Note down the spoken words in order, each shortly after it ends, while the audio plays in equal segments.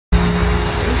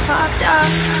fucked up,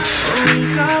 but we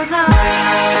go love.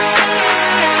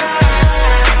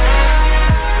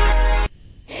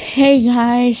 Hey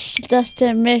guys,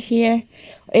 JustCaptainBadass here,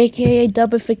 aka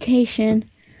Doublification,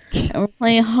 and we're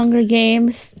playing Hunger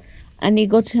Games. I need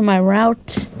to go to my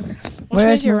route. Which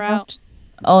way is your route?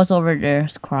 Oh, it's over there.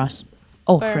 It's cross.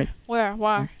 Oh, frick. Where?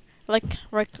 Like,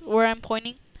 right where I'm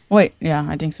pointing? Wait, yeah,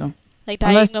 I think so. Like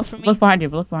diagonal for me? Look behind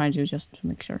you, just to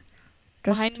make sure.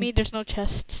 Behind me, there's no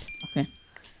chests. Okay.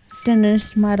 Then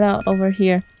there's my route over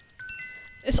here.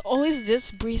 It's always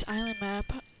this Breeze Island map.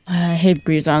 I hate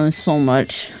Breeze Island so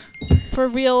much. For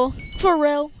real. For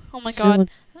real. Oh my god.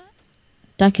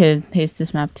 That kid hates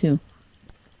this map too.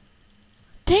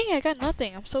 Dang, I got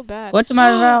nothing. I'm so bad. What's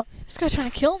my route? This guy's trying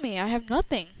to kill me. I have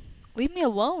nothing. Leave me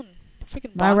alone.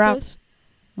 Freaking My route. bonkers.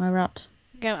 My route.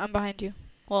 Okay, I'm behind you.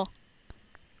 Well,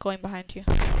 going behind you.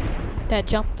 That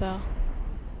jump though.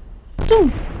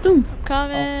 Doom, doom. I'm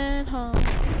coming home.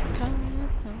 Coming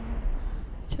home.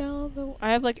 Tell the.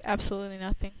 I have like absolutely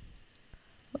nothing.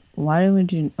 Why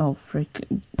would you? Oh, frick!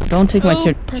 Don't take my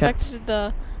tier.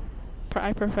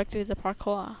 I perfected the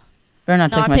parkour. Better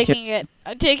not take I'm my taking it.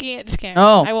 I'm taking it. Just kidding.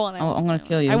 No. I won't. I'm gonna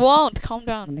kill you. I won't. Calm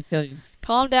down. I'm gonna kill you.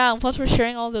 Calm down. Plus, we're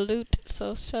sharing all the loot,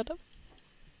 so shut up.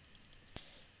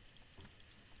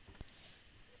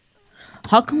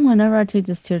 How come whenever I take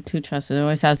this tier 2 chest, it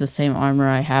always has the same armor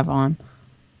I have on?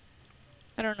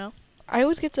 I don't know. I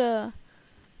always get the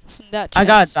from that chest. I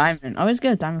got a diamond. I always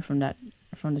get a diamond from that,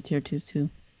 from the tier 2 too.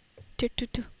 Tier 2.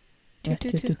 Yeah,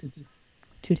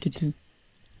 tier 2.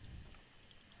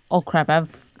 Oh crap! I have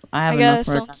I enough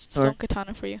got for a stone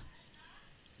katana for you.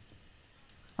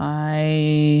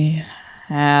 I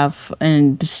have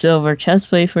a silver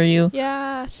chestplate for you.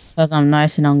 Yes. Because I'm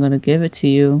nice and I'm gonna give it to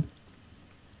you.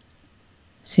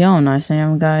 See how nice I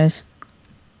am, guys?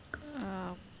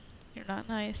 You're not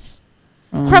nice.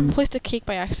 Crap, I placed the cake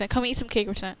by accident. Come eat some cake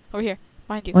over here.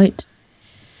 Behind you. Wait.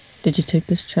 Did you take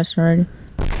this chest already?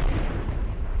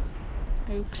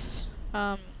 Oops.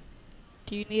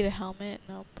 Do you need a helmet?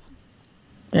 Nope.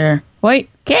 There. Wait,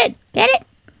 kid! Get it!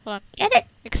 Hold on. Get it!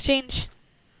 Exchange.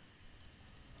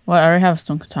 What? I already have a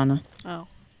stone katana. Oh.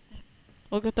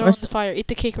 We'll go throw it on the fire. Eat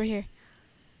the cake right here.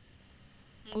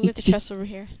 Move the chest over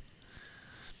here.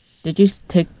 Did you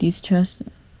take these chests?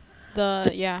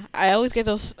 Yeah. I always get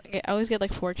those. I always get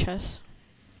like 4 chests.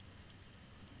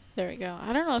 There we go.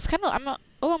 I don't know. It's kind of. I'm on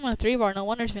a 3-bar. No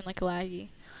wonder it's been like laggy.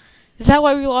 Is that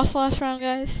why we lost last round,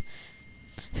 guys?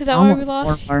 Is that why we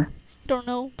lost? 4-bar. Don't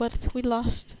know, but we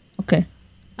lost. Okay.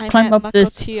 Climb up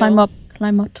this. Climb up.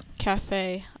 Climb up.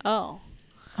 Cafe. Oh.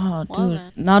 Oh, well, dude.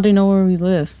 then. Now they know where we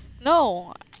live.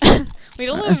 No. We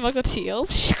don't live in Makotio.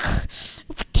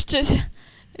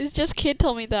 It's just kid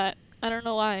told me that. I don't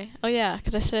know why. Oh yeah,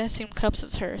 because I said I had the same cups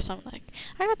as her. So I'm like,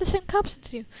 I got the same cups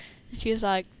as you. And she's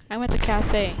like, I'm at the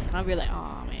cafe. And I'll be like,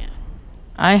 oh man.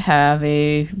 I have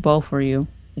a bow for you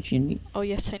if you need. Oh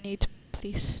yes, I need.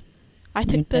 Please. I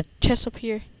took the chest up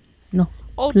here. No.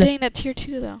 Oh dang, that tier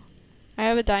 2 though. I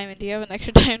have a diamond. Do you have an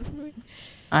extra diamond for me?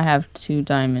 I have 2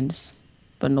 diamonds,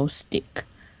 but no stick.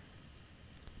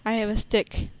 I have a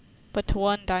stick, but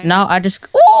 1 diamond. Now I just.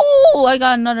 Ooh! I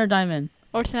got another diamond.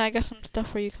 Orton, I got some stuff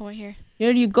for you. Come over here.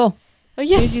 Here you go. Oh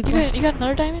yes, you got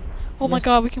another diamond. Oh my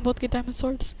god, we can both get diamond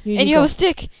swords. And you have a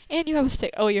stick. And you have a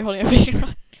stick. Oh, you're holding a fishing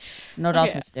rod. No,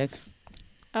 that's my stick.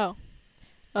 Oh.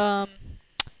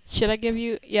 Should I give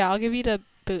you? Yeah, I'll give you the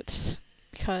boots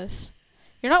because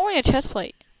you're not wearing a chest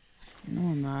plate.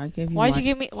 No, I'm not. I gave you. Why'd you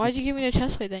give me the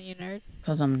chest plate then, you nerd?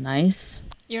 Because I'm nice.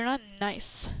 You're not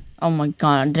nice. Oh my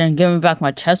god! Then give me back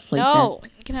my chest plate. No,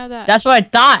 then. you can have that. That's what I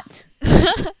thought.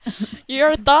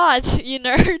 You're a thought, you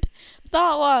nerd.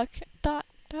 Thought walk. Thought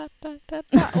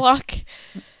walk.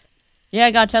 Yeah,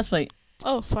 I got a chest plate.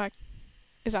 Oh, swag.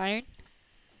 Is it iron?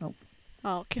 Nope.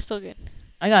 Oh, okay, still good.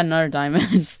 I got another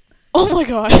diamond. Oh my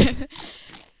god.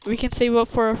 We can save up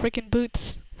for freaking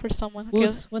boots for someone.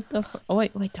 Boots? What the? Oh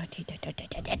wait. Let's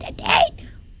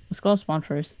go spawn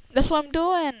first. That's what I'm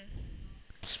doing.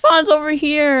 Spawn's over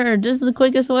here. This is the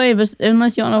quickest way, but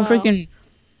unless you want to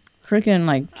freaking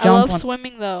like jump. I love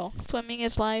swimming though. Swimming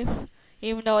is life.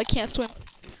 Even though I can't swim.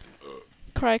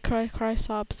 Cry,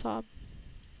 sob.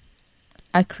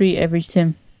 I cry every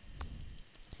time.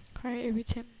 Cry every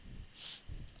time.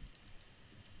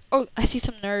 Oh, I see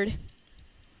some nerd.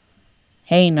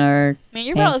 Hey nerd. Man,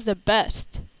 your route is the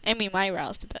best. I mean, my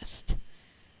route is the best.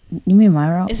 You mean my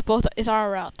route? It's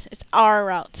our route. It's our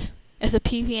route. It's the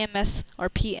PPMS or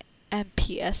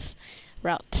PMPS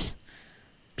route.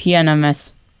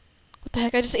 PNMS. What the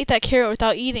heck? I just ate that carrot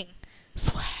without eating.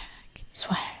 Swag.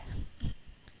 Swag.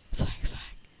 Swag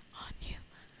on you.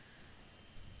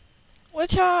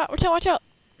 Watch out! Watch out!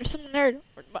 There's some nerd.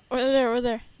 Over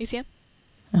there. You see him?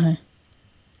 Uh-huh.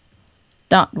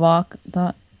 Dot walk.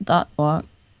 Dot walk.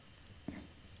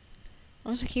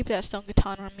 I'm just gonna keep that stone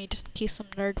katana on me just in case some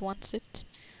nerd wants it.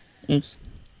 Oops.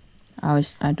 I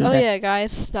do Oh that. yeah,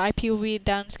 guys. The IP will be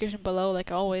down in the description below,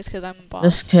 like always, because I'm a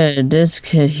boss. This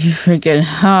kid, you freaking.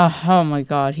 Oh my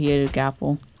god, he ate a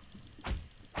gapple.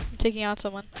 I'm taking out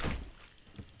someone.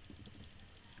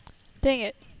 Dang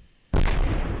it.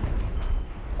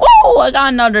 Oh, I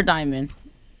got another diamond.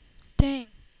 Dang.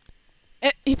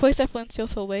 He placed that flint steel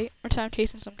so late. Or time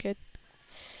chasing some kid.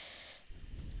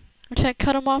 We're trying to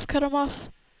cut him off.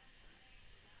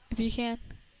 If you can.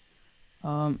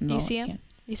 No. You see I him? can't.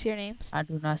 You see your names? I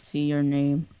do not see your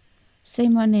name. Say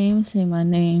my name. Say my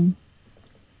name.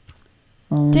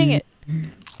 Dang it.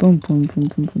 Boom, boom, boom,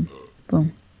 boom, boom,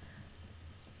 boom.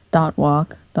 Dot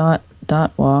walk. Dot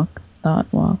walk. Dot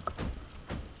walk.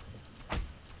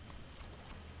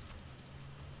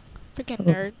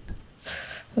 Freaking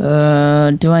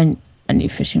nerd. Do I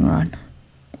need fishing rod?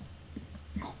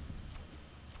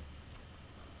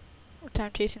 We're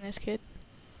time chasing this kid.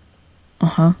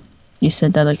 Uh-huh. You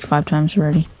said that like 5 times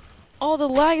already. Oh, the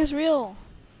lag is real.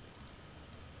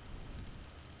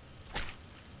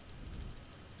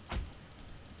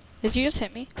 Did you just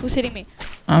hit me? Who's hitting me?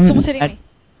 Someone's hitting me.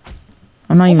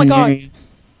 I'm not Oh my even god. near you.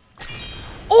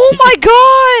 Oh my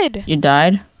god! You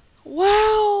died?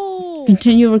 Wow!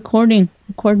 Continue recording.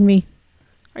 Record me.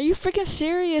 Are you freaking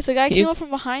serious? The guy came up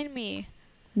from behind me.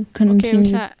 Continue. Okay,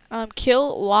 what's that?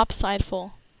 Kill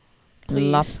Lopsideful.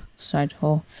 Please. Lopside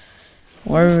hole.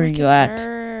 Where were you at?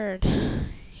 Nerd.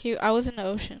 I was in the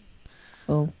ocean.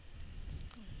 Oh.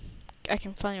 I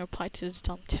can finally reply to this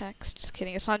dumb text. Just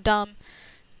kidding. It's not dumb.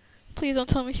 Please don't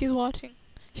tell me she's watching.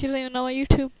 She doesn't even know my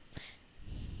YouTube.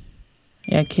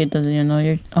 Yeah, kid doesn't even know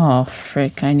you're. Oh,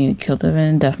 frick. I need to kill them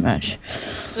in a deathmatch.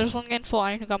 There's one guy in full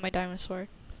iron who got my diamond sword.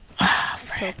 Ah, I'm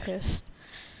so pissed.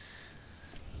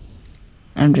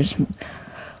 I'm just.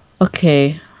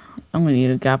 Okay. I'm gonna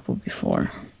eat a gapple before.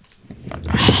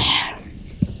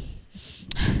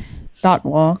 Dot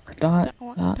walk. Dot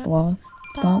walk. Dot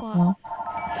walk.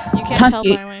 You can't tell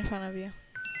by in front of you.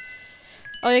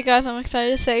 Oh yeah, guys, I'm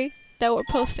excited to say that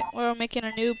we're making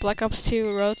a new Black Ops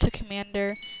 2 Road to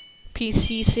Commander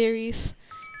PC series.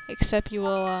 Except you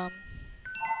will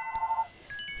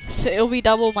so it'll be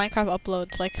double Minecraft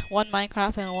uploads, like 1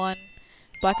 Minecraft and 1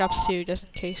 Black Ops 2, just in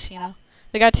case, you know.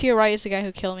 The guy to your right is the guy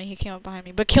who killed me. He came up behind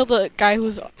me, but killed the guy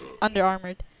who's under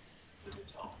armored.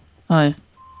 Oh, yeah.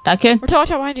 That kid? Watch out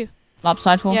behind you.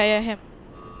 Lopsideful? Yeah, him.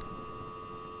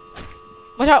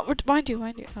 Watch out, we're behind you.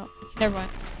 Oh, never mind.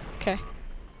 Okay.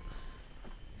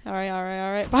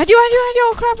 Alright. Behind you!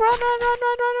 Oh crap,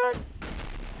 run!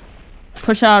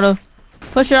 Push out of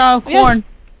corn.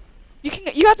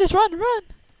 Yes. You got this, run!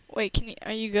 Wait,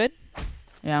 are you good?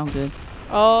 Yeah, I'm good.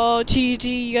 Oh,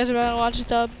 GG, you guys are about to watch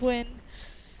Dub win.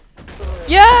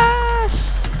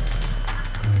 Yes!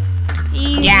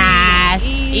 Easy. Yes!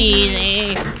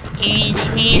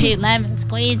 Easy, lemon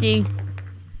squeezy.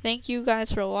 Thank you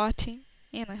guys for watching,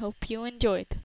 and I hope you enjoyed.